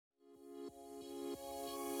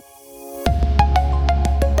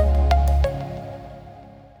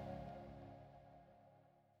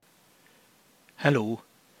Hello,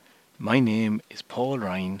 my name is Paul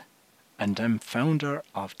Ryan and I'm founder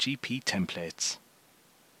of GP Templates.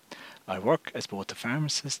 I work as both a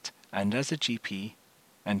pharmacist and as a GP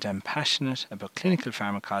and am passionate about clinical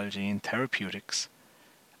pharmacology and therapeutics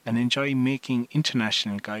and enjoy making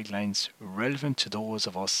international guidelines relevant to those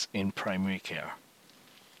of us in primary care.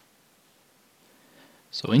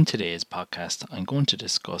 So in today's podcast, I'm going to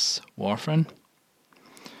discuss warfarin,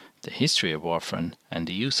 the history of warfarin and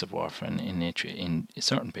the use of warfarin in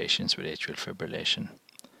certain patients with atrial fibrillation.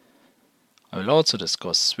 I will also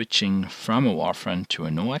discuss switching from a warfarin to a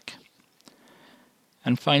NOAC.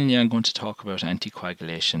 And finally, I'm going to talk about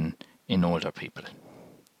anticoagulation in older people.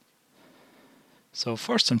 So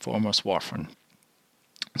first and foremost, warfarin.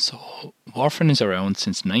 So warfarin is around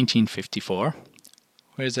since 1954,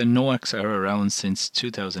 whereas the NOACs are around since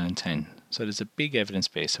 2010. So there's a big evidence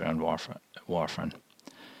base around warfarin.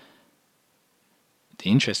 The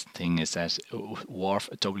interesting thing is that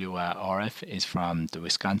WRF is from the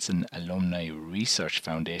Wisconsin Alumni Research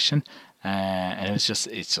Foundation, and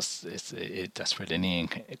that's where the name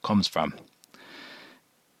comes from.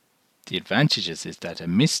 The advantages is that a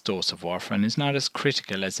missed dose of warfarin is not as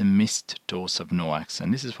critical as a missed dose of NOACs,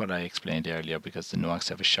 and this is what I explained earlier because the NOACs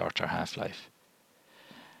have a shorter half-life.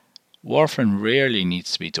 Warfarin rarely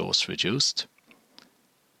needs to be dose reduced,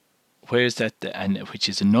 which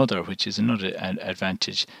is another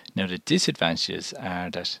advantage. Now the disadvantages are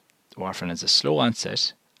that warfarin has a slow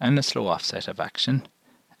onset and a slow offset of action,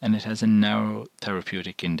 and it has a narrow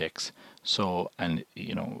therapeutic index. It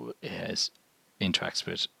interacts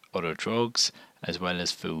with other drugs as well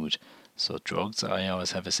as food. So drugs, I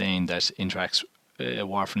always have a saying that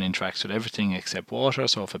warfarin interacts with everything except water.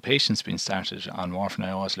 So if a patient's been started on warfarin,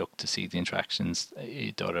 I always look to see the interactions,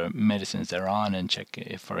 the other medicines they're on, and check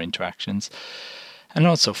for interactions. And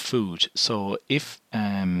also food. So if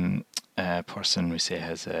a person, we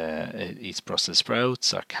say, eats Brussels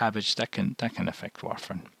sprouts or cabbage, that can affect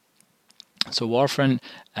warfarin. So warfarin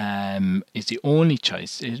is the only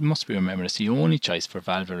choice. It must be remembered it's the only choice for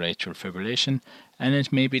valvular atrial fibrillation, and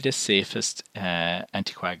it may be the safest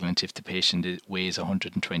anticoagulant if the patient weighs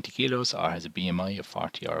 120 kilos or has a BMI of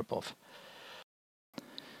 40 or above.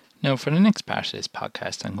 Now, for the next part of this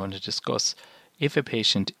podcast, I'm going to discuss if a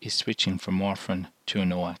patient is switching from warfarin to a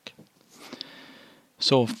NOAC.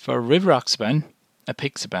 So, for rivaroxaban,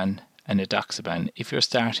 apixaban, and edoxaban, if you're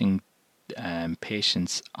starting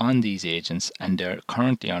patients on these agents and they're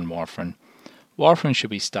currently on warfarin should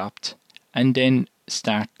be stopped and then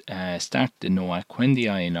start the NOAC when the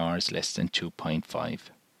INR is less than 2.5.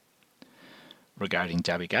 Regarding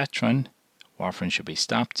dabigatran, warfarin should be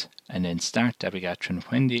stopped and then start dabigatran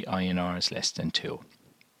when the INR is less than 2.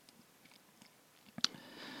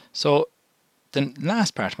 So the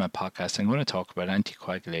last part of my podcast, I'm going to talk about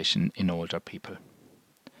anticoagulation in older people.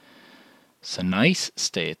 So NICE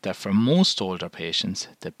state that for most older patients,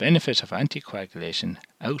 the benefit of anticoagulation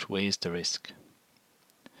outweighs the risk.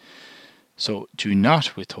 So do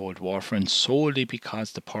not withhold warfarin solely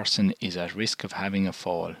because the person is at risk of having a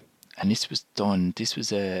fall. And this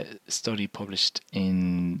was a study published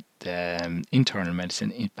in the Internal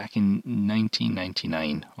Medicine back in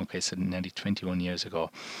 1999, so nearly 21 years ago.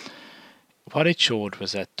 What it showed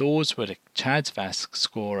was that those with a CHA2DS2-VASc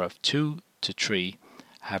score of 2 to 3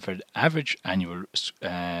 have an average annual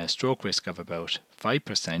stroke risk of about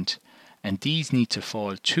 5%, and these need to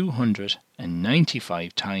fall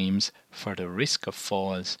 295 times for the risk of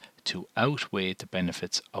falls to outweigh the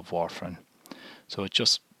benefits of warfarin. So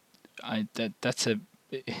it's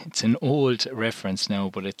an old reference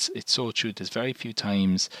now, but it's so true. There's very few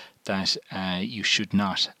times that you should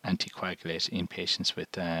not anticoagulate in patients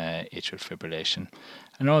with atrial fibrillation.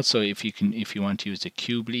 And also, if you want to use the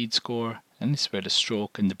Q-bleed score, and this is where the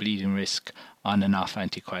stroke and the bleeding risk on and off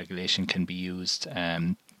anticoagulation can be used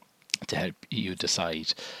to help you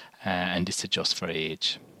decide, and this adjusts for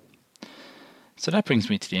age. So that brings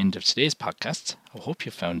me to the end of today's podcast. I hope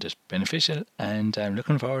you found it beneficial, and I'm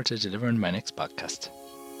looking forward to delivering my next podcast.